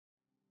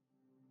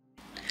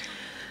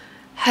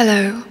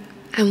Hello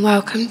and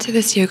welcome to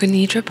this Yoga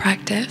Nidra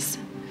practice.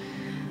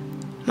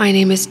 My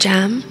name is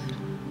Jam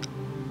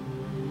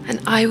and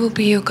I will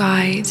be your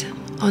guide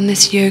on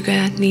this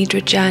Yoga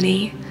Nidra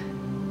journey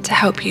to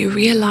help you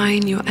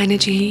realign your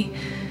energy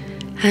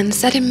and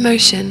set in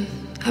motion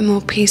a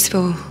more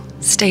peaceful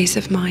state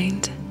of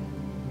mind.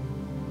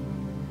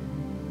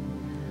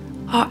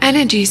 Our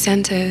energy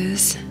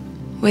centers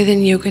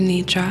within Yoga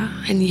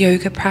Nidra and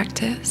yoga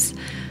practice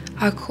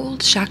are called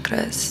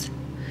chakras.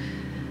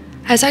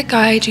 As I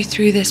guide you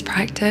through this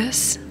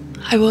practice,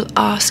 I will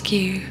ask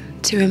you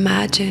to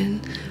imagine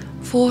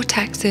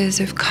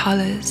vortexes of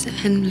colors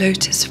and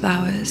lotus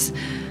flowers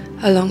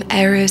along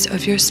areas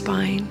of your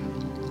spine.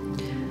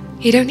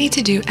 You don't need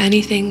to do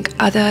anything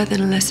other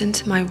than listen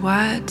to my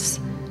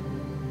words.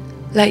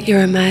 Let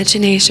your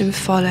imagination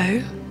follow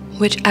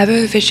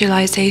whichever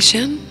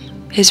visualization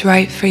is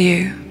right for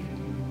you.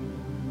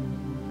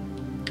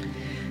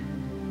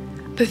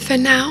 But for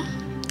now,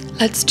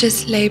 let's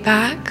just lay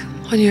back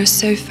on your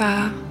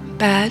sofa,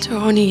 bed, or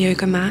on a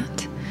yoga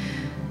mat.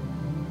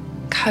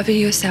 Cover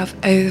yourself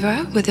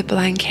over with a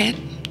blanket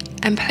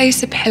and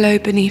place a pillow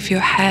beneath your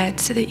head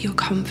so that you're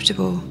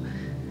comfortable.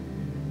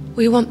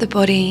 We want the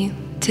body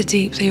to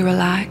deeply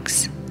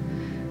relax.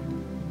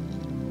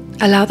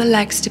 Allow the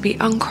legs to be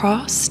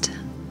uncrossed.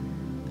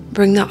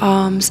 Bring the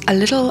arms a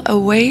little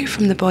away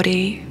from the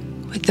body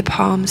with the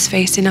palms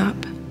facing up.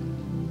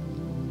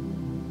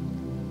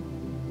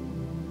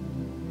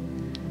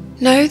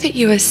 Know that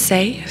you are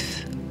safe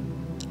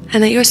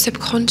and that your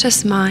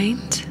subconscious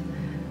mind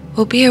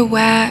will be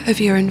aware of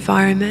your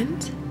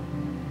environment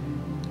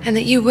and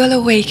that you will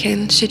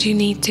awaken should you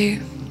need to.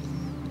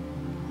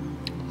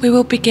 We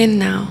will begin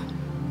now.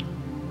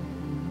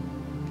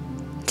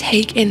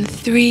 Take in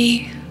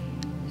 3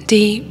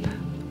 deep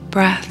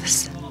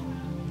breaths,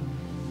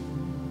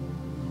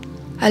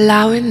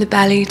 allowing the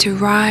belly to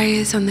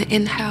rise on the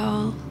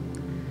inhale,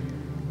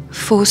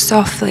 fall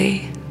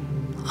softly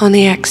on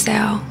the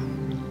exhale.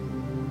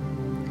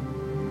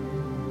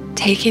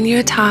 Taking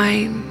your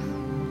time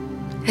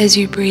as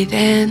you breathe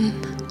in,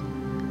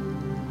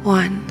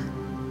 1.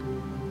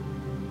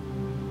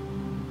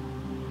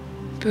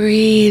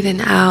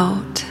 Breathing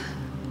out,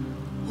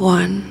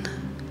 1.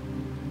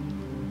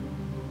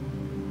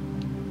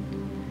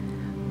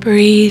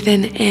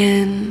 Breathing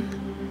in,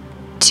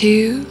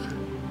 2.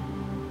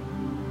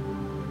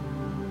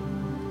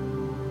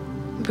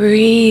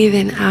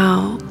 Breathing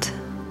out,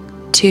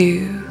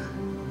 2.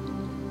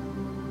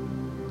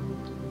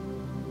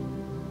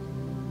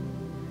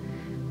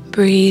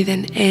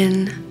 Breathing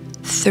in,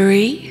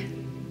 3.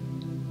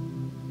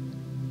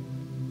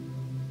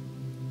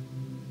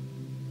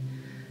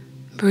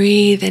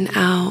 Breathing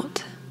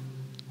out,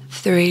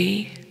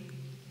 3.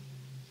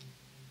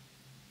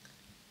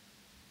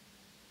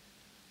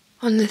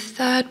 On the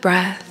 3rd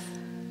breath,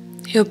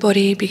 your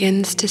body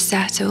begins to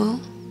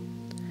settle,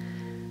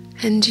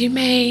 and you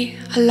may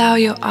allow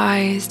your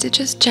eyes to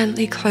just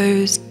gently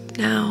close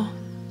now.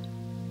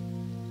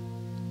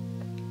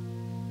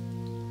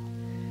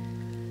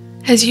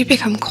 As you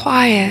become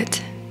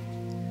quiet,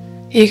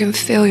 you can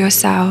feel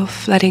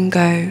yourself letting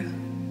go.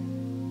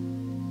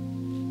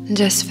 And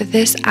just for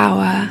this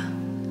hour,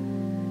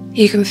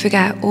 you can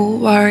forget all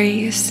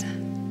worries,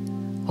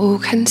 all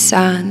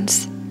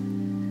concerns,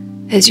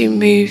 as you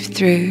move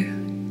through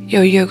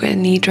your Yoga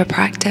Nidra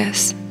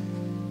practice.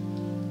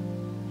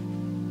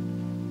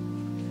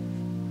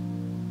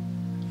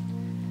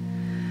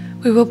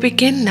 We will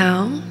begin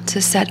now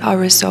to set our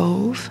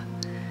resolve.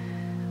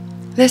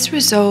 This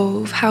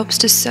resolve helps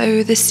to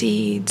sow the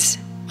seeds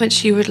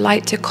which you would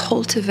like to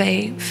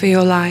cultivate for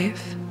your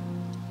life.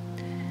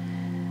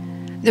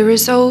 The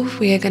resolve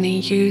we are going to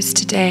use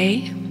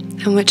today,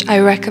 and which I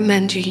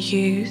recommend you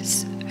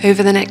use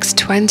over the next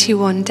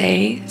 21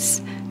 days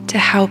to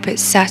help it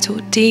settle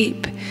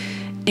deep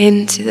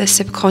into the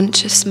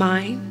subconscious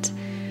mind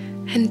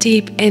and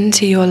deep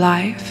into your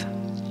life.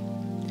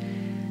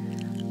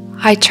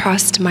 I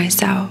trust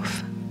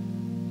myself.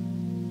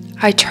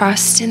 I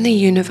trust in the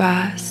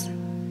universe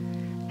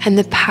and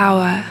the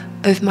power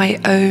of my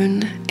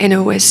own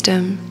inner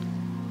wisdom.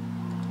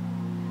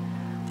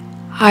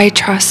 I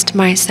trust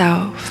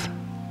myself.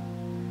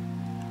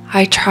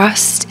 I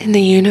trust in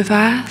the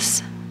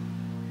universe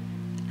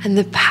and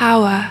the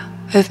power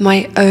of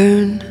my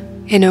own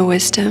inner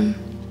wisdom.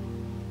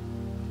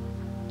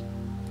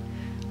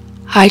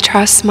 I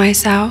trust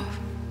myself.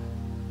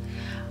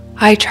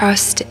 I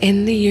trust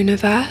in the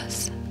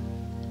universe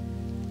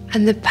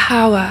and the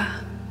power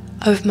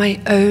of my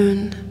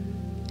own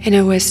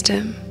inner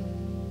wisdom.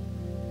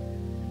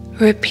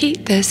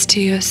 Repeat this to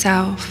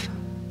yourself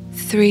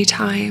 3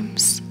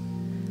 times.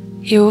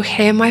 You will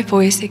hear my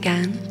voice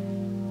again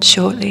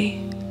shortly.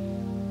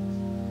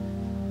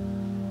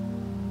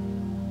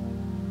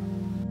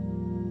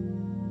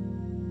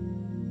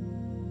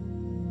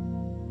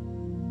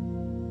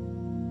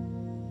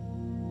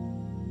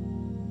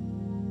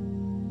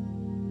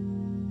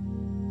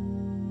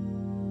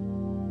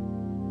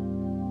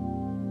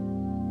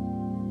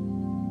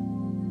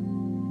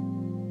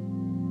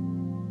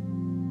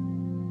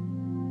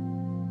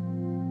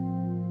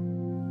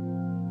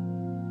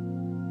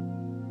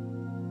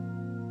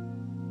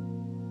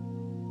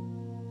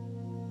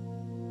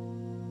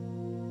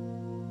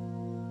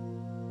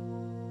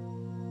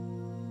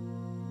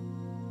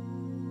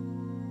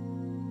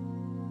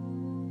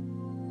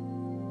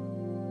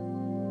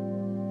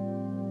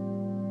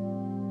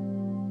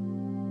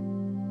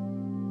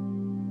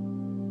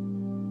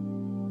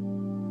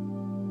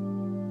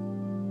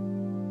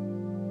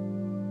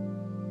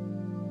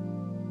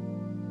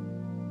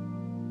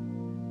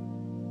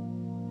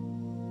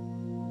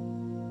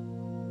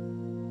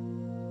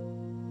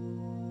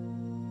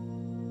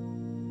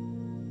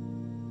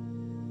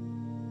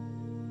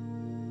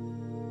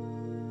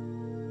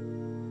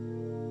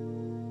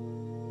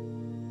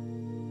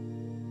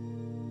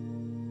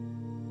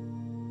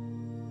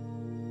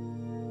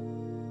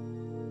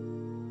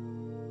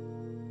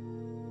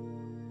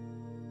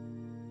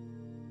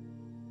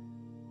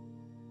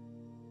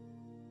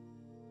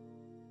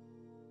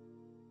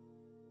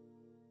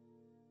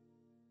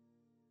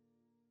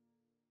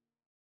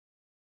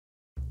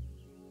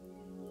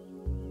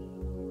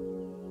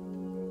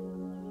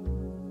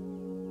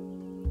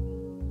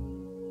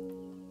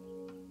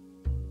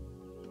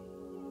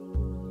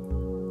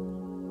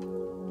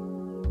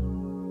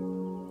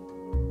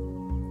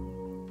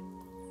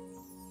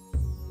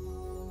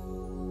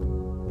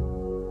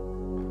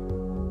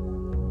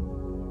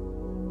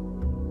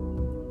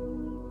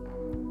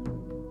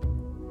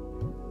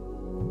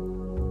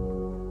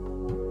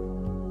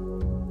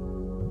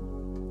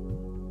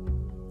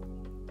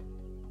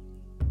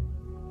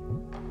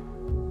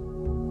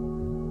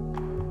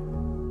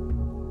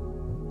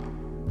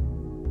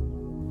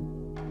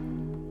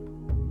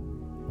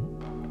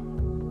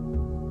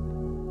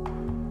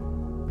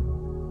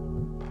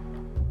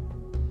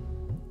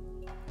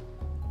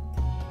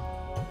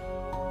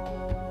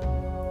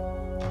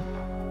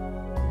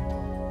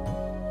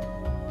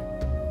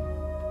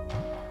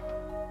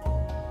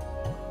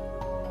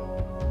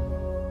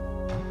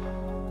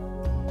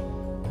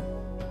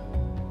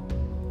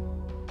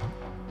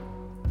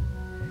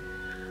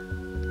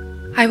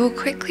 I will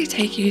quickly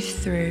take you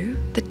through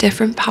the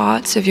different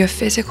parts of your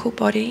physical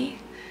body.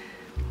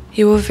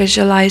 You will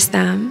visualize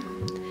them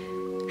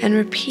and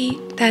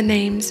repeat their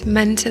names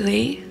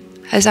mentally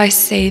as I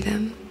say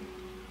them.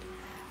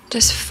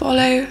 Just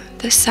follow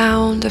the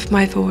sound of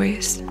my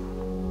voice.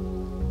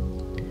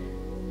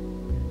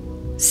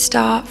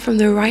 Start from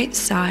the right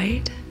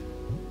side,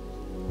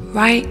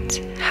 right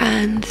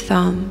hand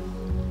thumb,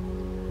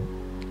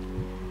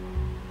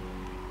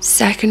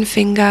 second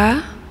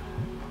finger,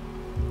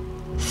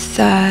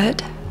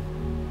 third,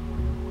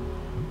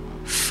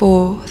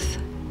 fourth,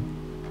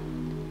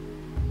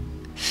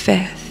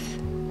 fifth.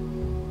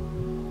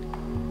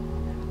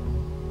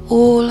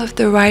 All of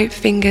the right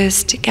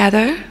fingers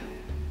together,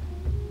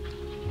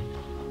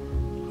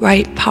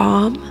 right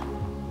palm,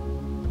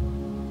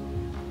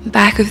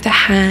 back of the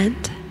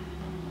hand,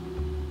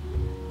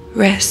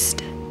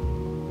 wrist,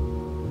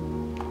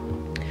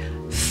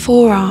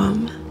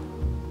 forearm,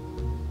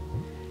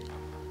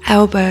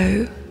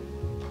 elbow,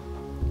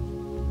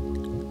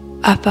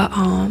 upper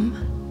arm,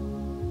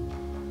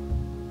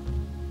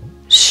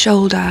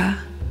 shoulder,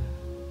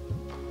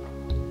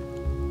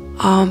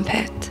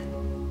 armpit,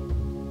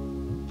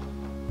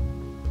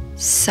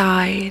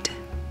 side,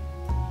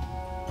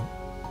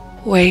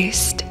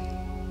 waist,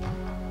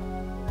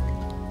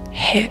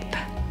 hip,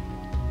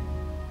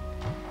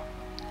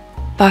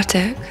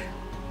 buttock,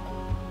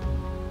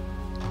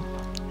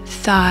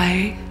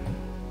 thigh,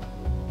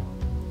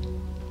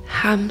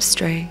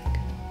 hamstring,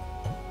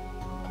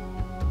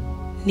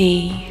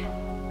 knee,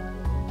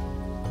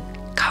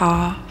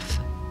 calf,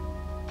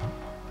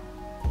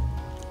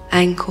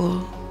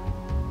 ankle,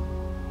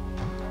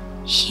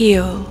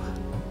 heel,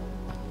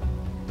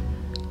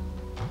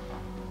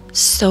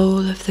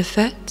 sole of the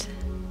foot,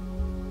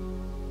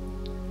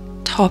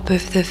 top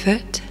of the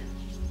foot,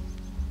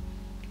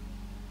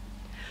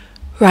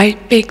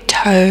 right big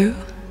toe,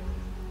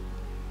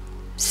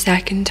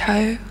 second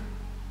toe,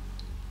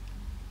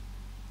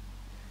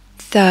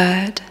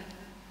 third,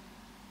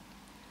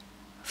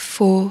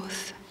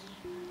 fourth,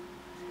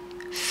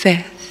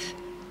 fifth,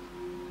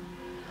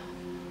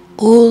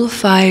 all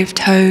 5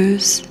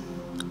 toes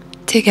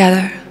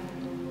together.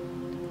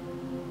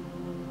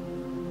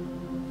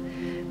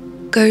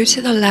 Go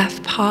to the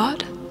left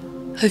part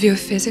of your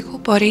physical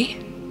body.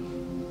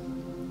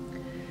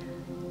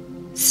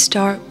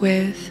 Start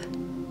with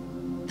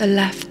the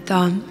left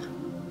thumb,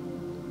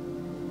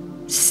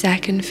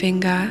 second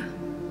finger,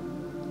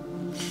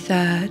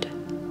 third,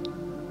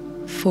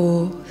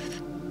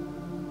 fourth,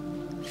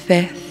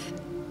 fifth,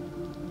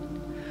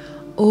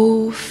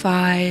 all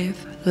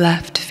 5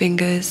 left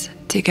fingers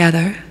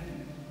together,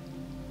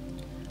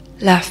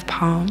 left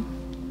palm,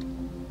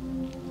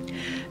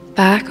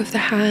 back of the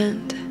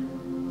hand,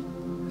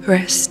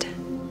 wrist,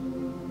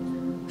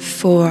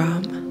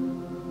 forearm,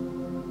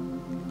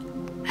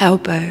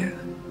 elbow,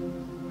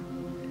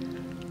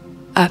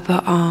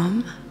 upper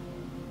arm,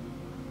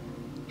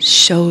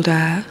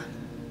 shoulder,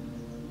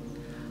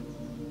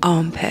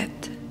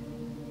 armpit,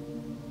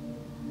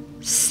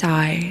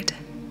 side,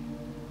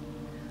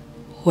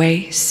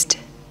 waist,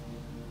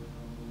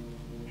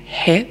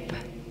 hip,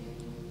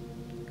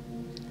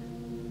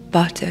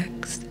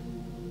 buttocks,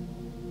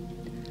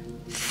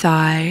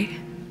 thigh,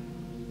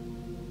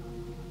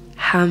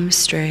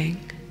 hamstring,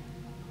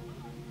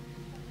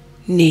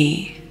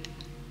 knee,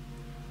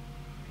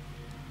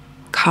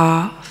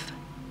 calf,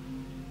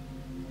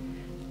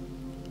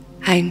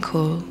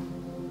 ankle,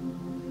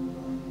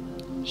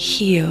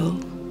 heel,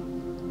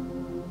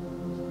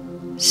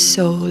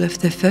 sole of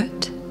the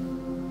foot,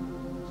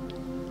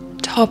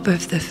 top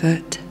of the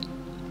foot,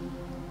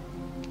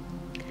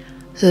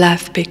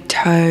 left big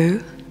toe,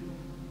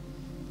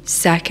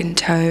 second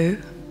toe,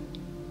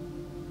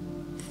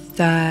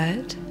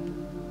 third,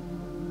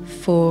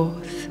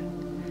 fourth,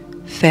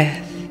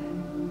 fifth,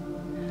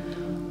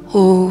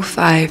 all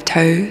 5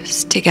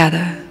 toes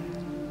together.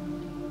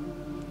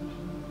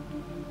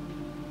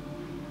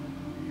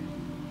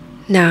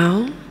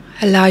 Now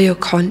allow your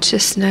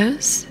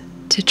consciousness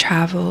to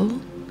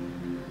travel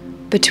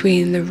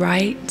between the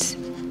right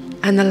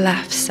and the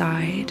left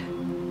side,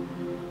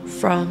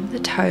 from the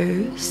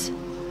toes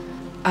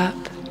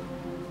up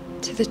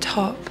to the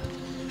top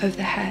of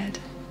the head.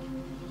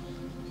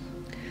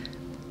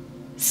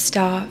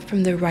 Start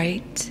from the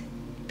right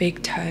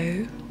big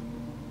toe,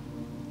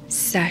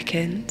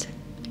 second,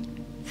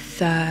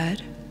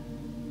 third,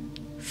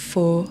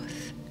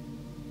 fourth,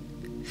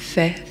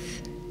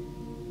 fifth,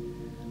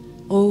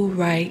 all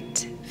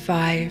right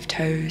 5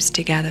 toes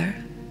together,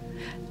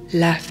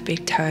 left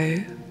big toe,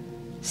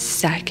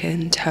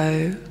 second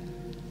toe,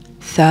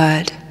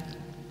 third,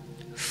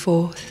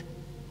 fourth,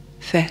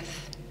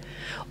 fifth,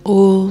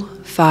 all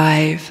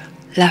 5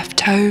 left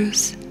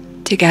toes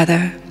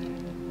together,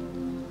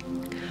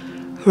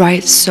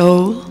 right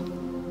sole,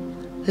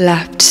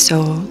 left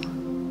sole,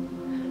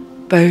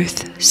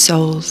 both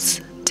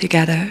soles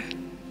together,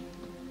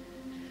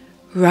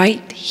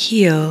 right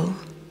heel,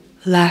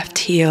 left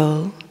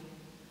heel,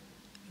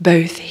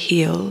 both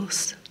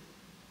heels,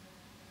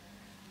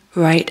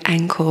 right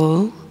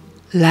ankle,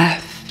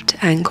 left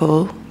left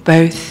ankle,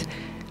 both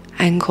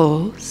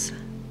ankles,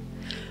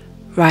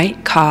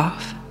 right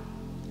calf,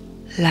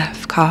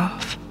 left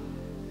calf,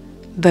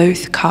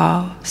 both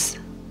calves,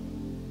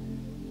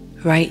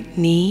 right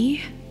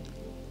knee,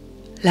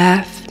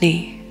 left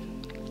knee,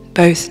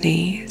 both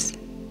knees,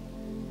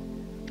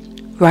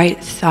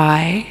 right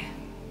thigh,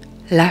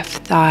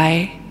 left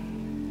thigh,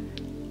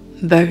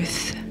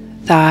 both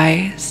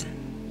thighs,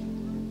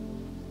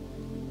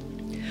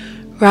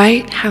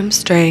 right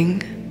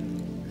hamstring,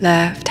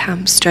 left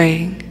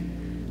hamstring,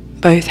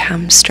 both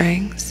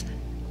hamstrings,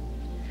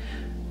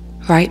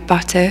 right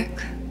buttock,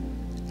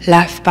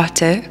 left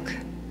buttock,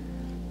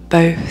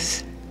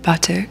 both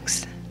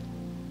buttocks,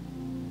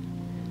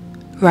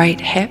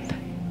 right hip,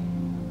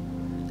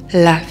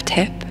 left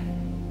hip,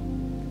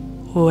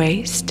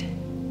 waist,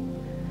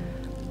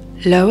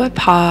 lower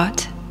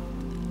part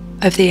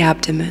of the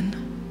abdomen,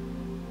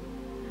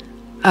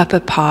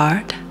 upper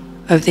part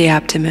of the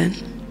abdomen,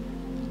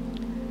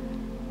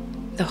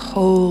 the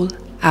whole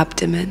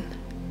abdomen,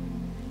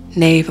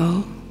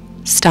 navel,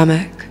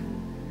 stomach,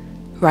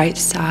 right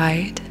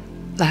side,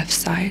 left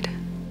side,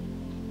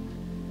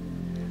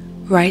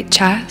 right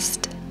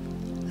chest,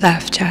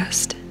 left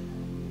chest,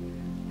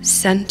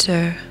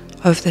 center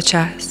of the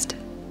chest,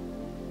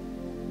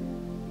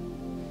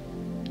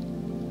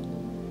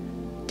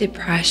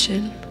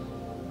 depression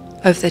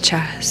of the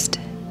chest,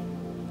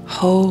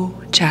 whole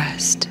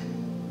chest,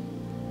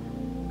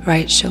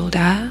 right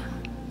shoulder,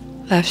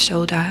 left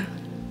shoulder,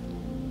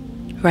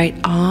 right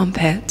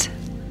armpit,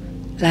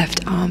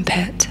 left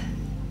armpit,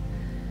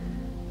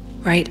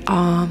 right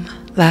arm,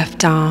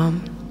 left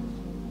arm,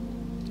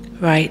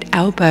 right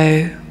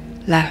elbow,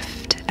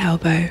 left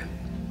elbow,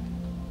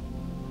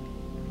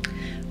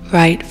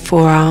 right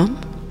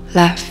forearm,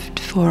 left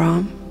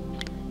forearm,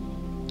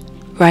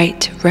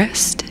 right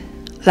wrist,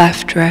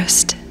 left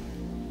wrist,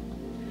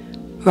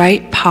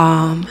 right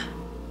palm,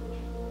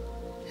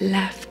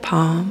 left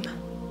palm,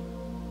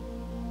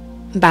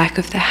 back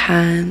of the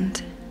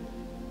hand,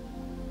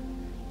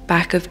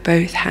 back of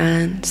both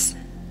hands,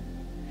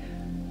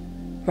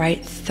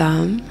 right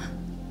thumb,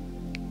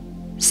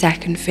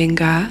 second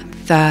finger,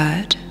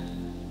 third,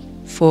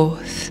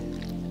 fourth,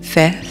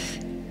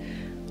 fifth,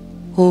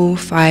 all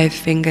 5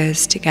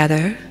 fingers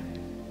together,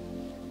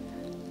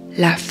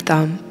 left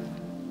thumb,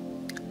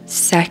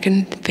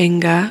 second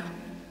finger,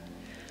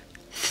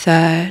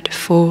 third,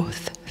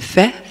 fourth,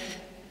 fifth,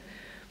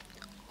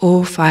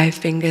 all 5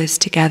 fingers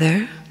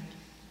together,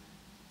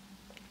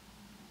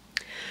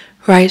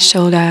 right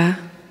shoulder,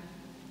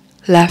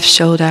 left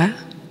shoulder,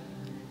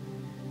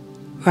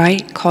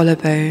 right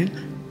collarbone,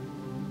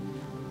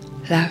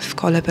 left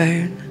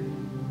collarbone,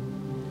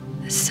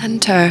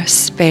 center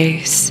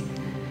space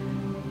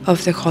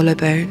of the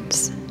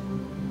collarbones,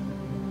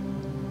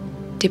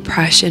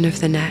 depression of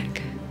the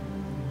neck,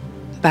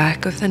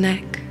 back of the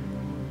neck,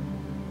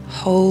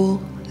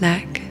 whole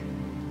neck,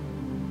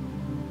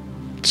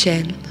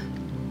 chin,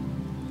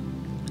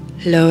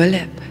 lower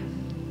lip,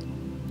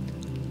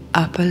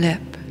 upper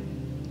lip,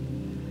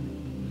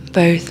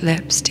 both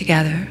lips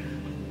together,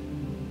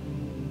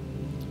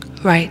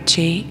 right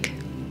cheek,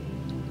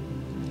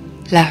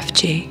 left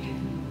cheek,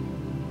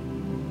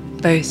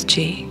 both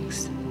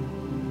cheeks,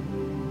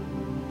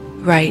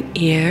 right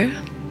ear,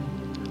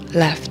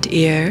 left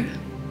ear,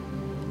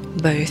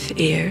 both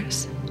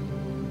ears,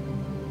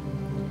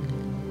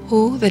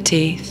 all the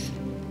teeth,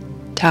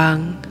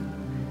 tongue,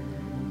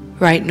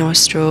 right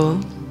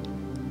nostril,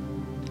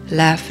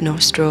 left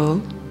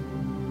nostril,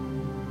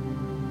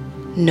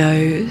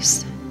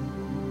 nose,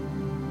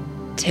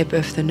 tip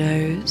of the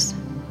nose,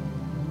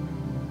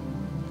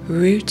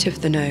 root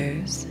of the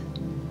nose,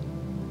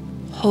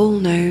 whole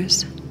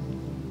nose,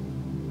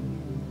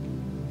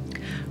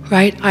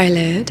 right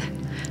eyelid,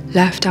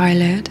 left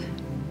eyelid,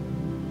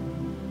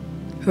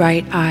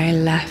 right eye,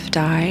 left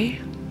eye,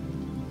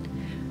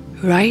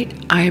 right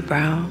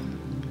eyebrow,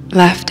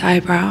 left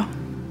eyebrow,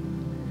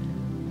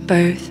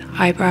 both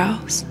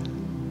eyebrows,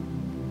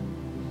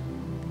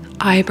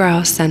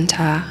 eyebrow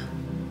center,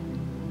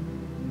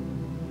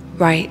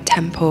 right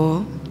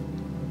temple,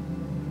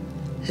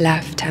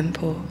 left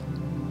temple,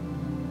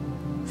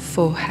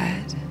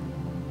 forehead,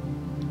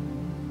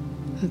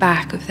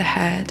 back of the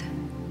head,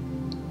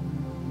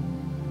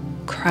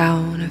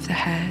 crown of the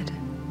head,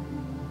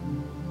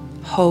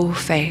 whole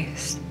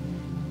face,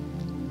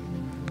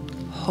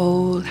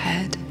 whole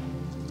head,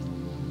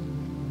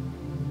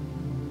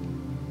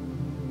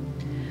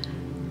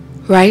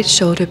 right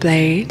shoulder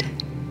blade,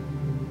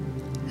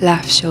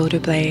 left shoulder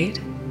blade,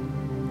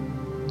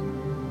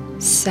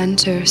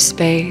 center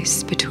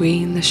space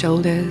between the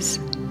shoulders,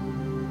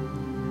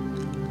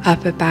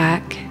 upper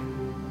back,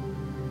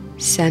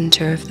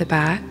 center of the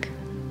back,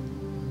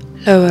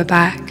 lower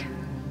back,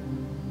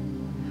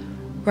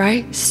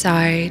 right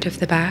side of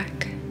the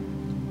back,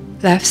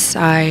 left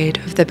side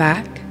of the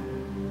back,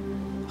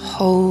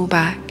 whole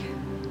back,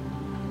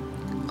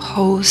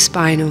 whole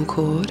spinal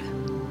cord,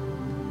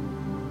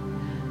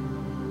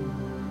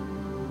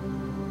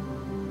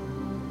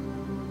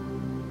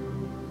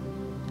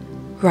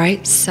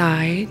 right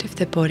side of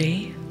the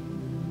body,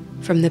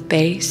 from the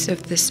base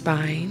of the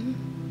spine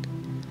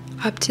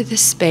up to the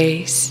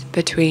space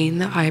between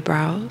the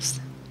eyebrows.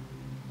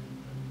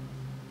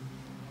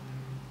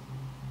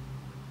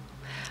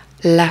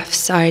 Left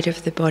side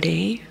of the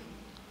body,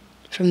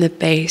 from the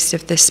base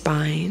of the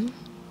spine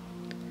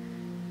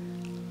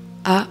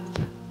up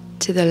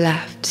to the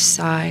left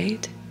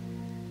side,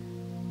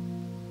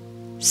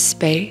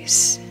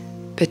 space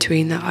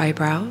between the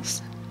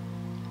eyebrows.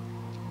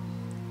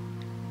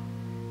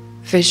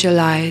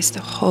 Visualize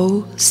the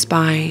whole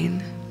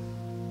spine,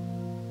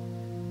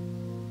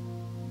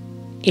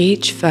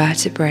 each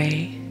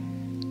vertebrae,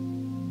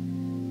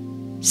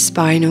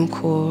 spinal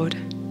cord,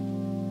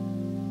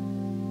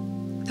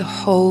 the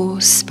whole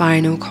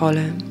spinal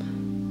column.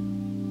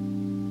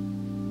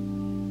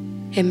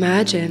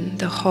 Imagine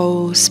the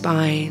whole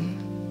spine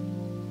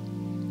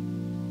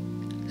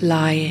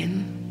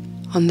lying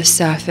on the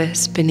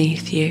surface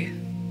beneath you.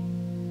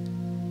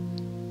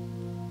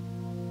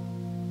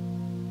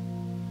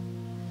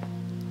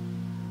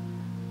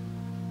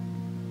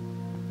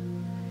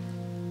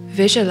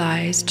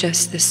 Visualize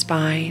just the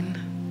spine,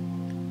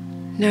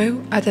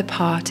 no other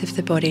part of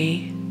the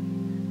body,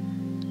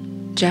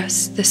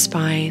 just the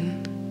spine.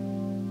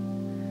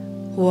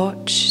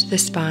 Watch the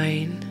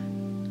spine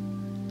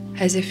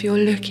as if you're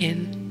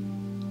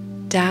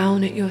looking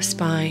down at your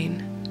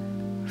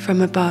spine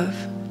from above.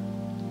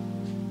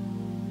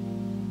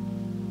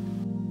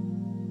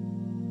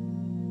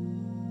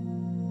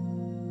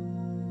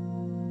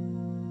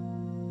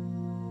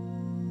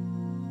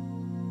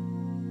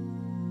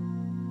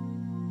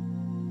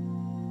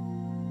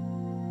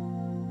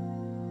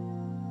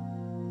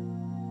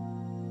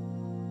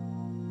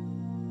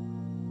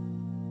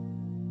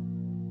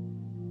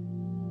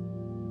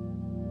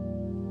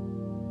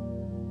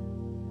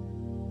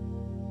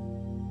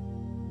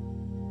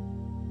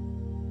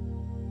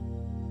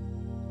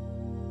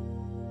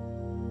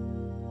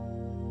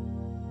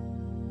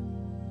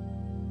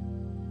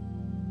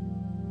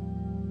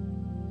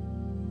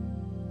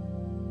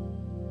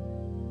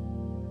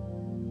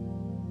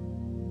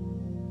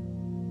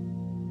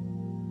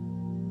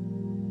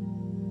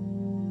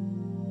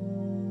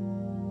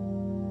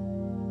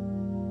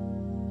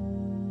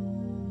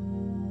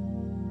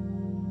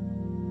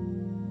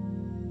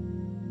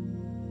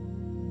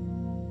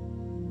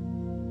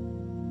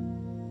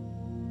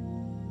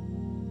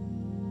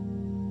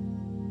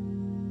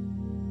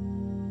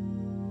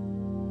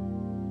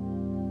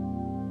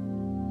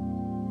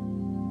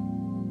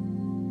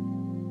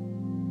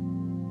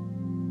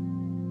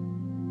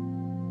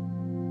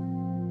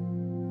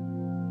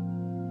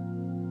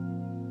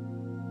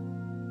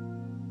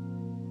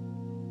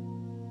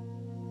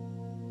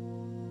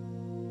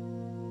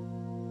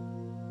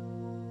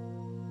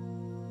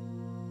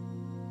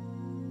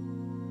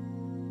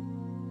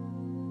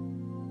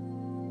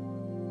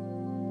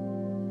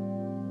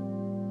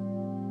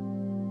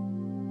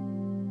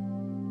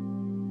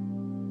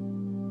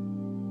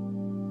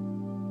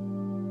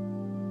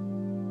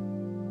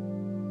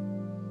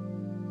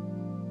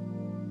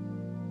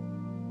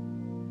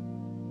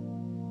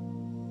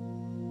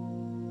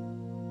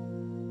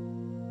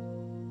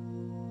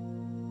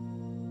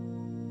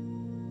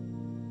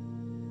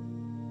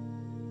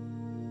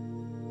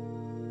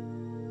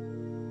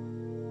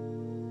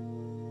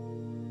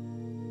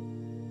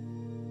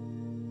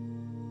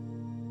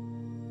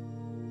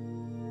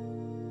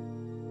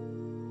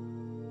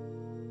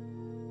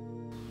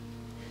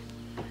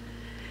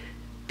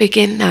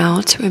 Begin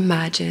now to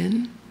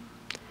imagine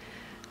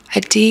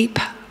a deep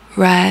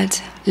red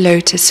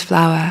lotus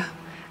flower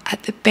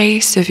at the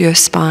base of your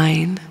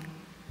spine,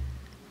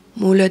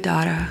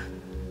 Muladhara.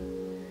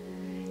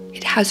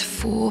 It has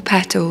 4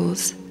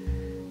 petals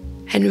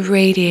and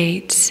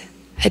radiates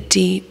a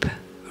deep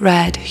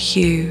red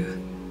hue.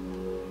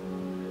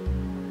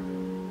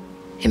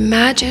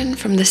 Imagine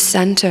from the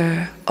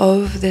center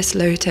of this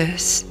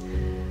lotus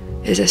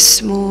is a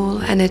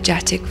small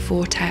energetic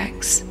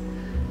vortex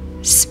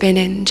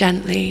spinning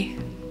gently,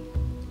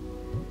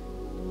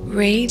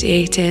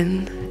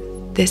 radiating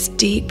this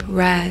deep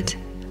red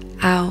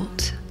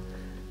out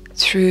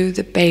through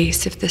the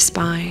base of the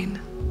spine.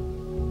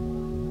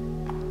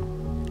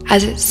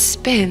 As it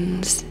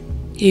spins,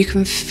 you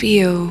can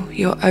feel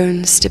your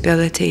own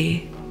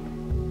stability,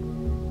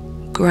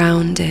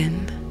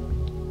 grounding,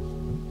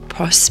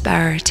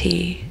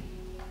 prosperity.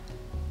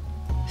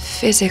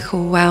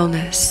 Physical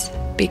wellness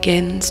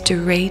begins to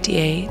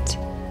radiate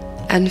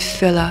and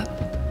fill up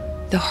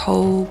the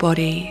whole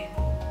body.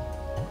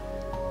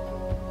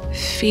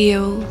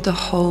 Feel the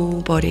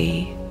whole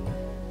body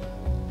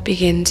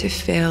begin to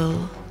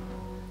fill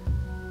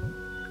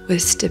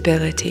with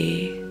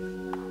stability,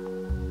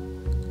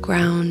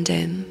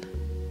 grounding,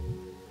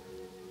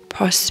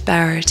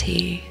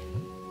 prosperity,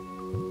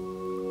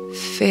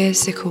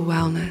 physical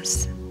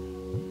wellness.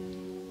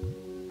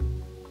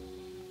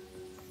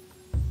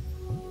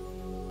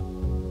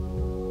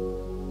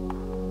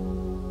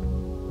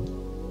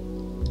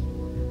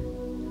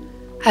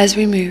 As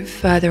we move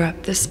further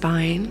up the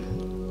spine,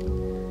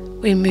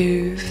 we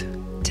move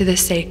to the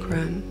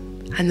sacrum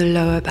and the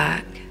lower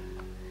back.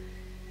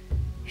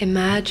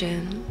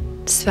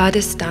 Imagine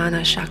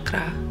Svadhisthana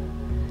chakra,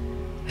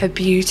 a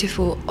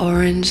beautiful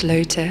orange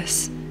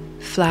lotus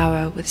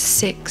flower with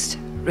 6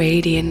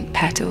 radiant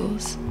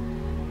petals.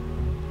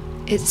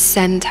 Its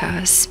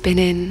center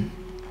spinning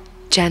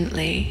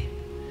gently,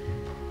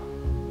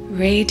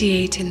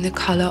 radiating the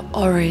color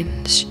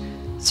orange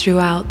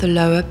throughout the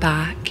lower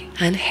back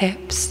and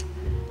hips,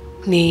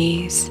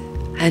 knees,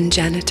 and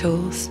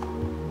genitals.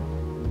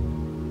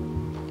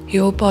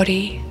 Your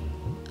body,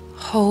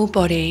 whole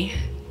body,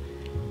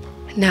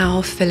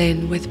 now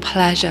filling with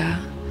pleasure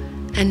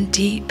and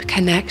deep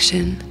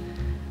connection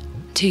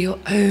to your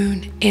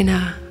own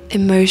inner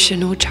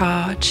emotional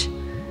charge,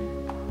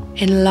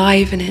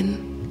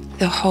 enlivening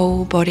the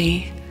whole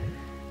body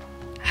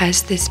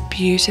as this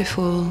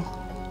beautiful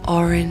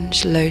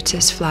orange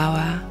lotus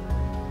flower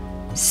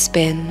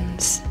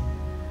spins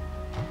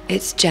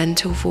its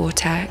gentle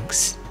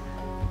vortex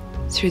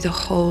through the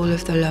whole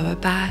of the lower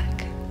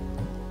back,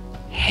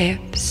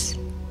 hips,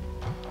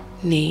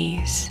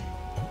 knees,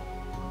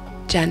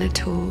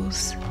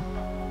 genitals,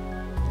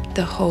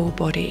 the whole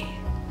body.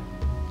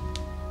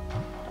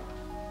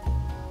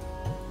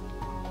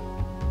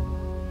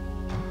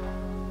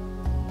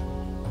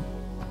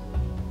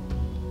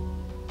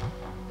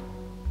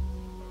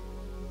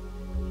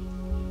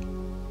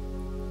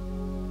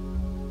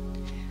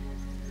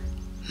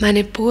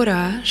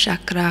 Manipura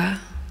chakra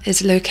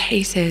is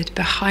located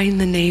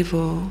behind the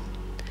navel.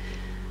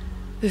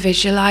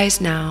 Visualize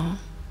now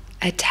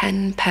a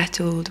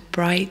 10-petaled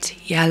bright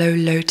yellow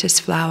lotus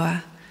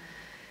flower,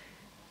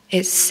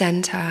 its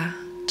center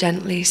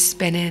gently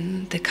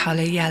spinning the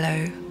color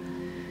yellow,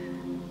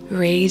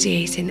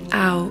 radiating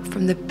out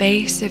from the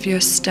base of your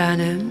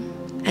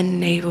sternum and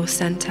navel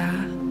center.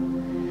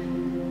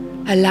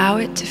 Allow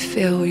it to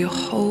fill your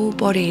whole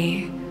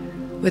body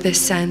with a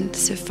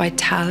sense of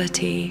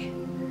vitality,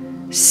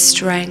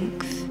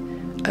 strength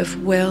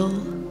of will,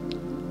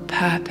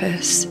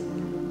 purpose,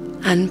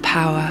 and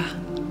power.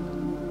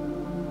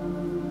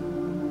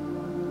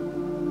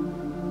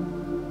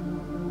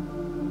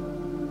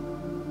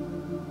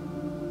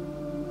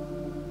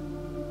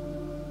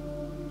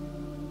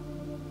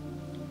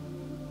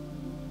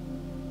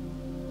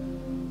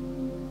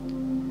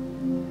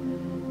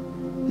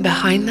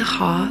 Behind the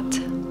heart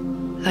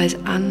lies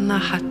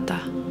Anahata,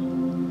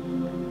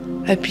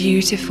 a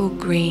beautiful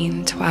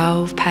green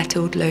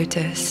 12-petaled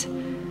lotus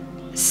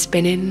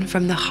spinning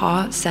from the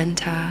heart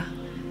center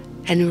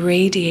and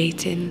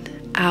radiating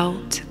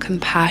out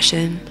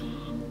compassion,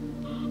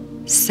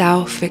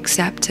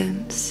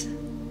 self-acceptance,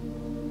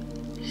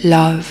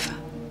 love.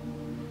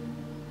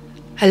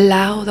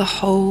 Allow the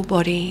whole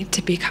body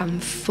to become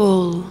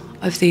full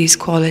of these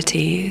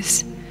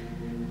qualities: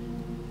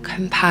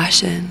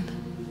 compassion,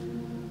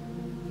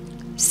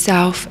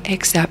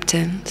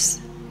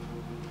 self-acceptance,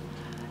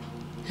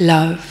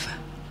 love.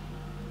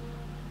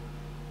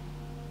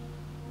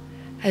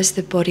 As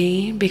the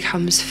body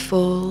becomes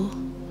full,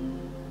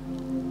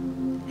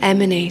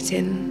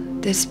 emanating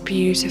this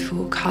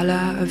beautiful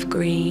color of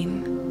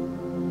green,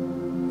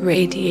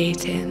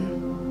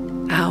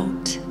 radiating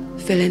out,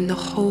 filling the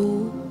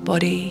whole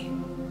body,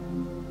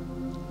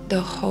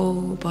 the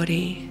whole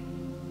body.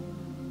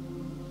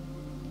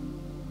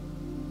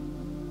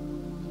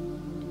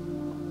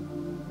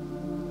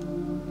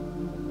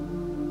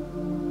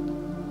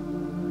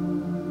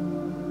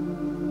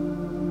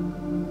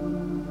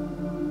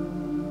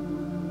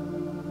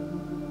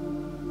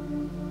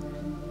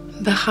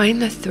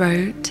 Behind the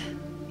throat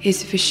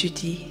is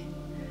Vishuddhi,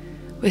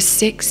 with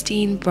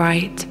 16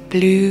 bright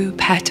blue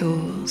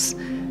petals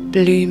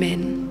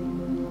blooming,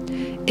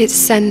 its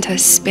center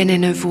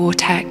spinning a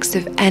vortex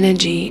of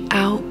energy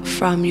out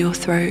from your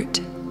throat.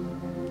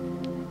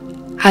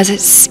 As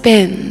it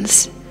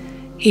spins,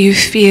 you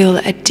feel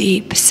a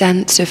deep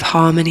sense of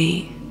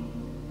harmony,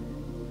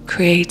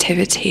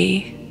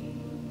 creativity,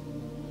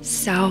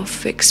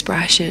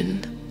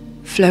 self-expression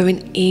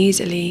flowing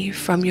easily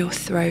from your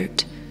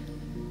throat,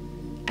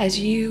 as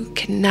you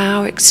can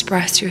now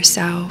express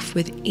yourself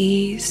with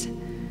ease,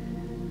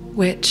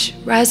 which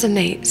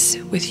resonates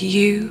with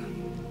you,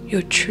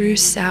 your true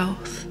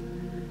self,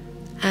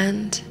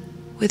 and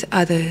with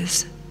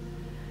others.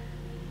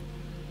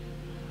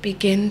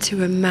 Begin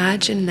to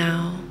imagine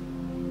now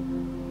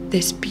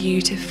this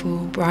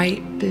beautiful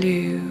bright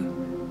blue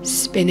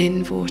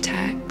spinning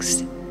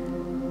vortex,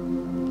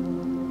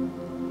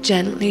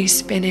 gently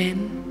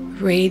spinning,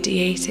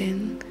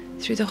 radiating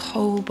through the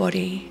whole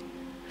body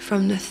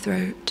from the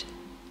throat.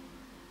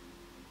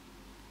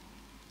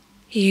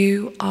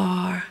 You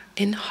are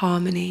in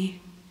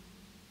harmony.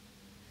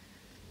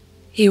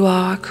 You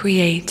are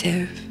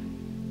creative.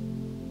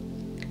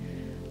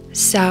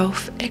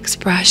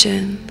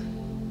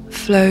 Self-expression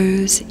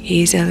flows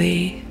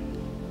easily.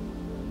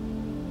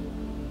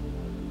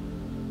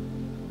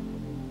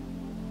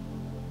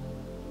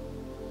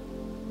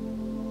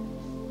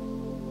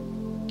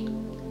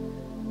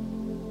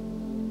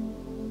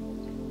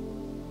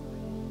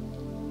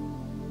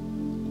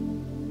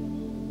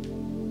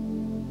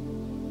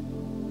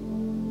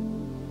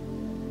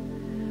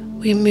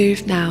 We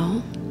move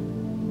now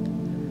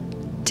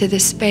to the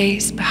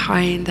space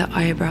behind the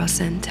eyebrow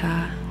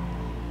center,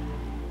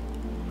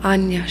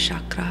 Anya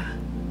chakra,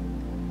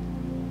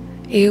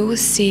 you will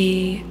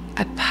see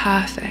a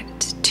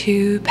perfect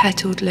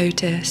two-petaled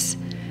lotus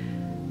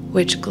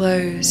which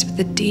glows with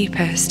the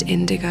deepest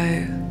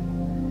indigo,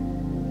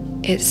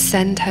 its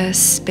center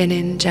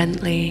spinning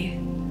gently,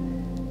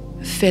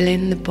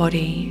 filling the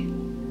body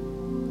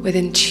with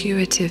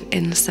intuitive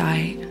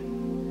insight,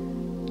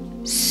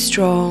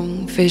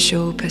 strong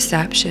visual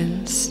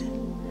perceptions,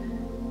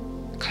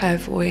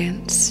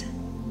 clairvoyance.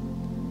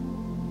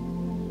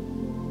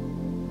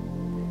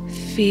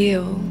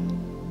 Feel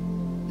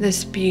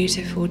this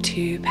beautiful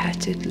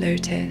two-petaled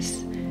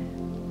lotus,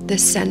 the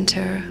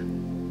center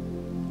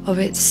of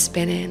its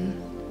spinning,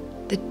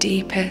 the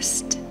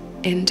deepest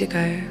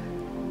indigo,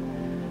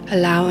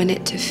 allowing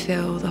it to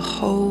fill the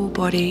whole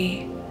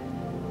body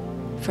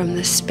from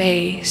the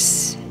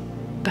space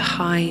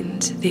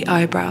behind the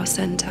eyebrow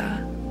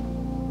center.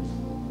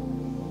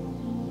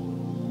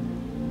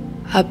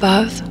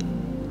 Above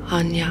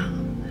Anya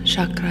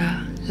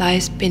chakra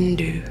lies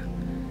Bindu.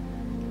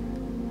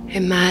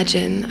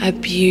 Imagine a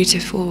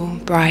beautiful,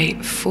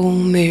 bright full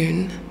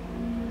moon.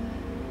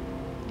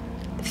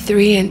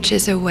 3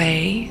 inches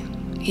away,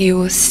 you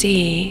will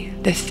see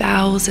the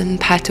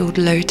 1,000-petaled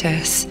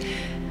lotus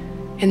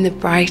in the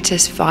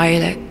brightest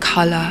violet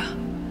color,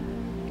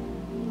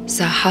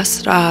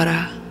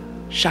 Sahasrara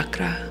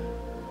chakra,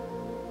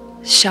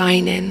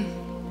 shining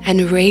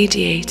and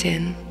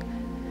radiating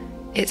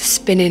its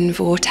spinning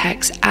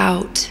vortex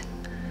out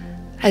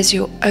as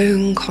your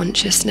own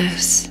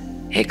consciousness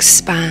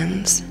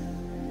expands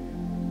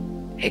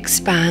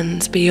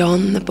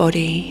beyond the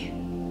body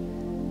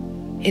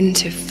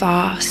into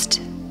vast,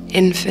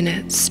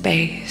 infinite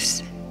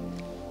space.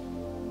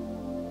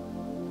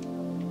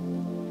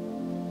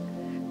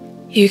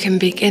 You can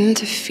begin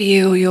to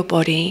feel your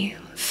body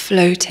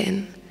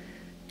floating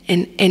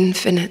in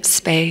infinite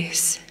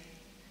space,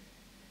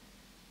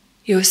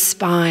 your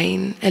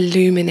spine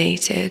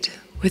illuminated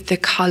with the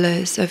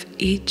colors of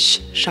each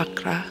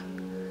chakra,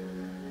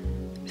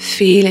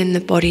 feeling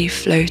the body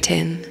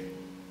floating,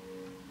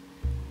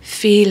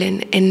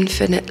 feeling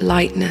infinite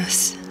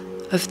lightness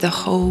of the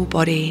whole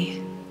body.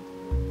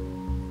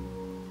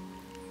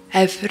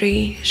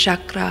 Every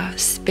chakra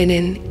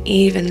spinning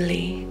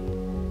evenly,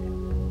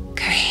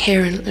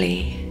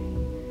 coherently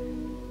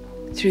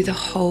through the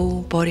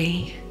whole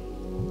body,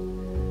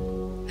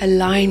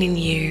 aligning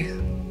you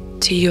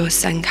to your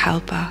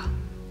Sankalpa,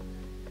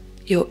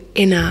 your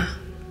inner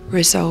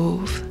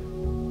resolve.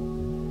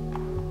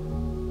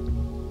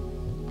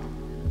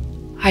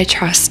 I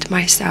trust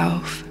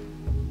myself.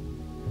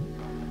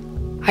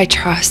 I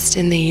trust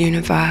in the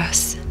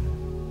universe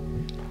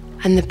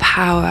and the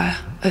power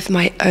of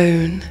my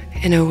own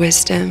inner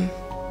wisdom.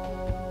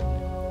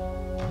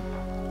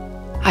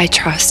 I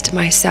trust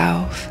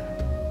myself.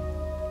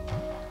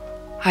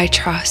 I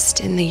trust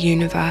in the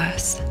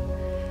universe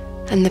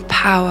and the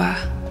power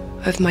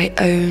of my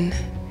own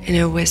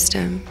inner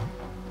wisdom.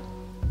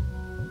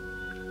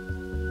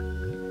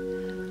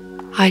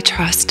 I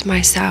trust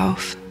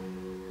myself.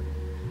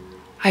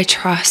 I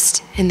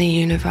trust in the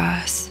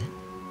universe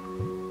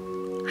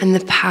and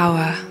the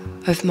power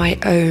of my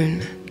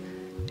own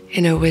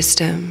inner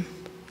wisdom.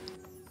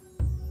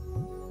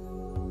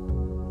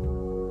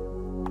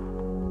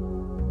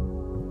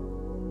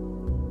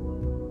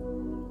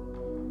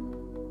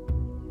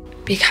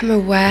 Become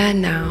aware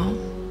now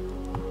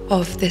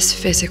of this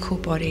physical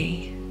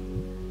body,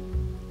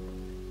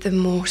 the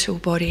mortal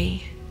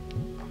body.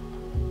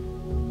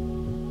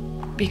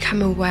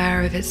 Become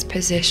aware of its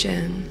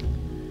position,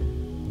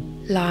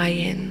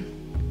 lying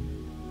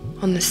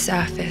on the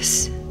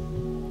surface,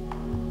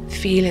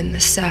 feeling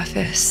the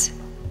surface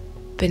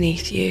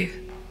beneath you.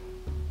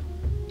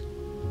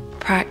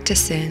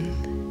 Practicing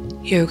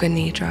Yoga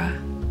Nidra.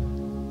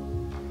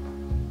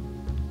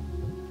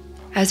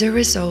 As a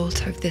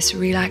result of this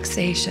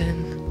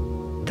relaxation,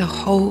 the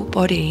whole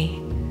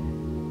body,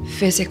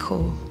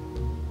 physical,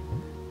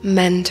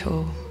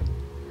 mental,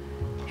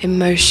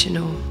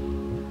 emotional,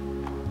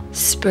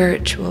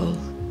 spiritual,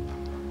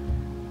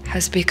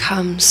 has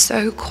become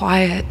so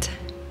quiet,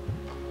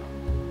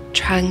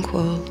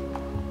 tranquil,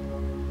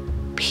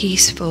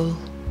 peaceful.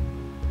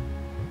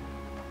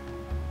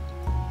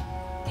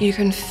 You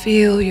can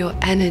feel your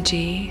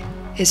energy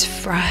is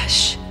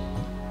fresh,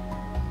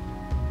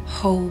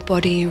 whole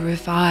body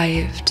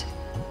revived,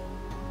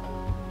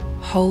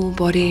 whole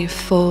body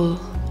full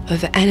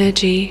of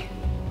energy.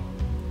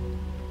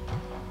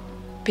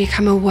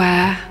 Become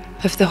aware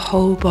of the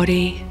whole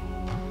body.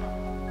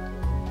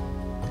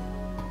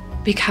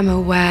 Become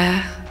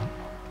aware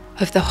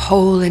of the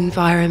whole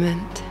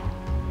environment.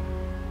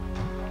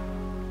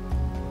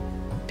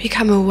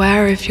 Become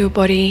aware of your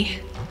body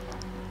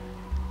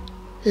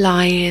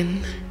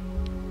lying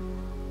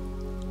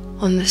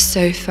on the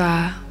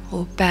sofa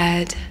or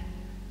bed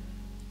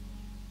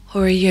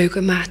or a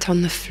yoga mat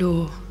on the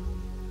floor.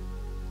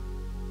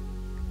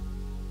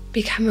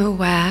 Become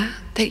aware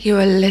that you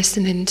are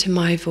listening to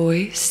my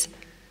voice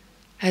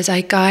as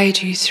I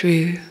guide you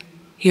through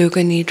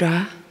Yoga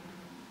Nidra,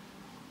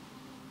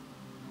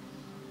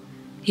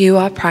 You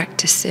are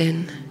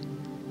practicing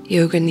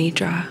Yoga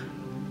Nidra.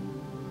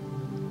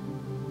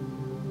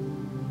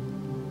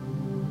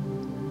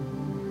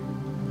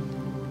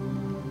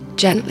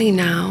 Gently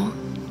now,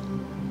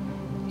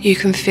 you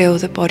can feel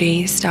the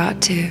body start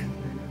to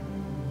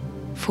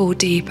fall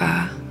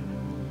deeper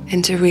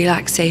into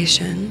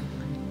relaxation.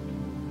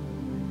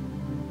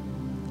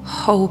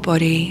 Whole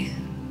body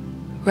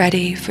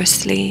ready for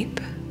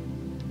sleep,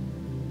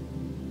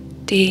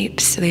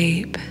 deep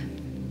sleep,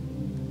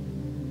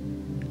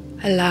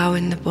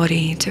 allowing the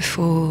body to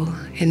fall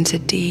into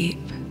deep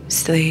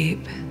sleep.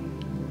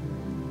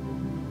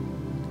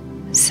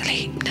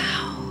 Sleep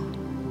now,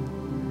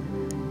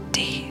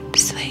 deep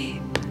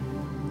sleep.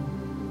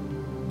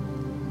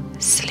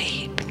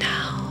 Sleep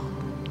now.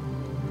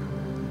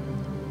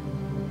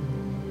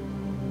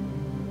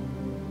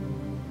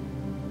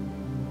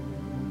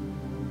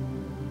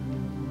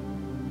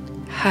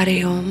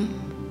 Hari Om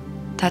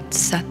Tat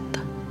Sat.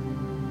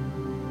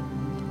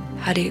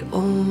 Hari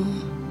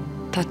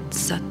Om Tat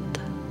Sat.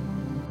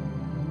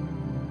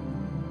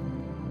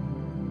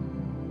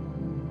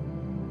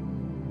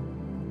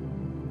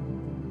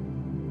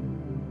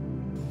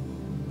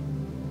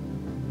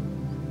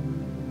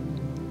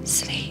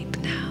 Sleep.